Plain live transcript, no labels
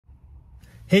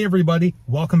Hey everybody,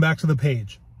 welcome back to the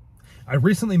page. I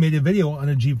recently made a video on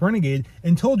a Jeep Renegade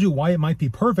and told you why it might be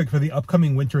perfect for the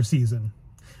upcoming winter season.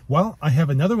 Well, I have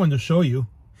another one to show you.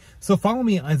 So follow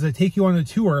me as I take you on a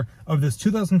tour of this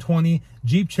 2020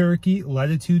 Jeep Cherokee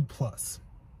Latitude Plus.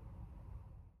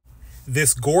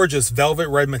 This gorgeous velvet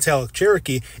red metallic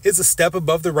Cherokee is a step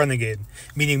above the Renegade,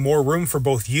 meaning more room for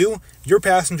both you, your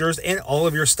passengers, and all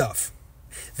of your stuff.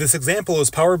 This example is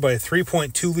powered by a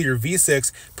 3.2-liter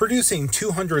V6 producing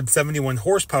 271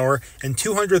 horsepower and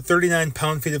 239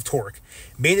 pound-feet of torque,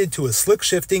 mated to a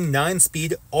slick-shifting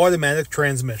 9-speed automatic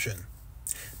transmission.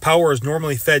 Power is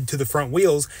normally fed to the front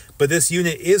wheels, but this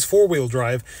unit is 4-wheel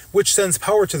drive, which sends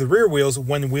power to the rear wheels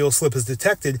when wheel slip is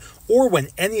detected or when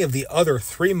any of the other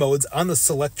 3 modes on the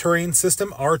Select Terrain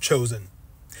system are chosen.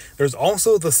 There's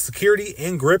also the security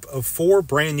and grip of 4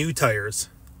 brand new tires.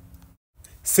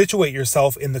 Situate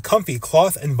yourself in the comfy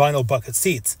cloth and vinyl bucket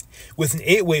seats, with an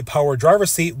 8-way power driver's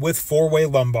seat with 4-way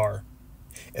lumbar.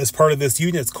 As part of this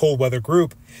unit's cold weather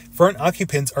group, front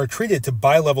occupants are treated to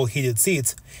bi-level heated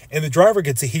seats, and the driver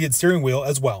gets a heated steering wheel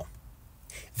as well.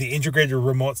 The integrated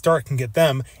remote start can get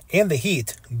them, and the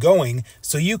heat, going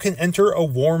so you can enter a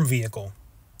warm vehicle.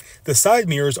 The side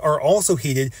mirrors are also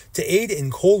heated to aid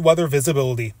in cold weather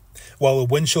visibility, while a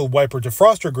windshield wiper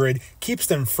defroster grid keeps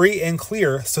them free and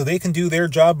clear so they can do their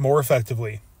job more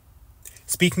effectively.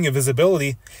 Speaking of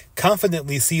visibility,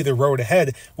 confidently see the road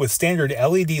ahead with standard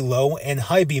LED low and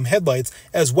high beam headlights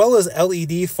as well as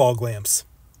LED fog lamps.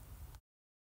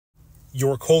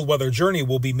 Your cold weather journey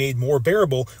will be made more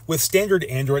bearable with standard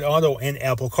Android Auto and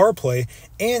Apple CarPlay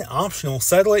and optional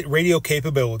satellite radio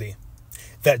capability.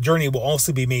 That journey will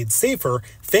also be made safer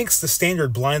thanks to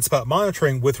standard blind spot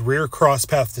monitoring with rear cross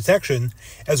path detection,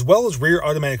 as well as rear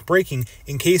automatic braking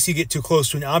in case you get too close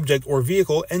to an object or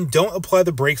vehicle and don't apply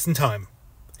the brakes in time.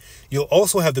 You'll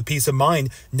also have the peace of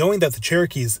mind knowing that the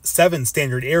Cherokee's 7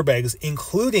 standard airbags,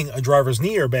 including a driver's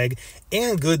knee airbag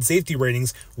and good safety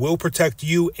ratings, will protect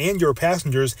you and your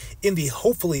passengers in the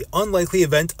hopefully unlikely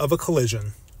event of a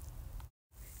collision.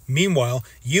 Meanwhile,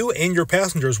 you and your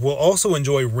passengers will also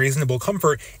enjoy reasonable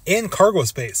comfort and cargo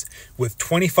space, with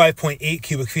 25.8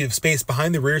 cubic feet of space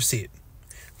behind the rear seat.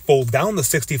 Fold down the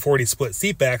 60-40 split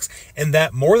seat backs, and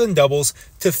that more than doubles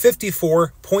to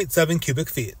 54.7 cubic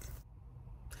feet.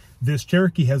 This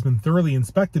Cherokee has been thoroughly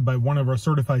inspected by one of our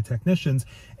certified technicians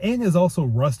and is also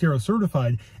Russ Darrow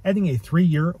certified, adding a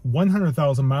 3-year,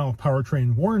 100,000-mile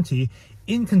powertrain warranty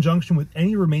in conjunction with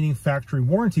any remaining factory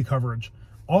warranty coverage,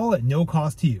 all at no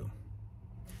cost to you.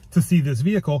 To see this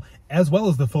vehicle, as well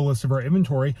as the full list of our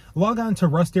inventory, log on to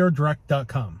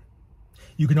russdarrowdirect.com.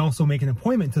 You can also make an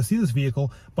appointment to see this vehicle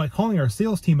by calling our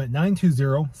sales team at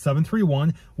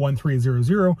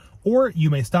 920-731-1300, or you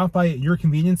may stop by at your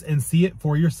convenience and see it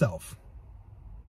for yourself.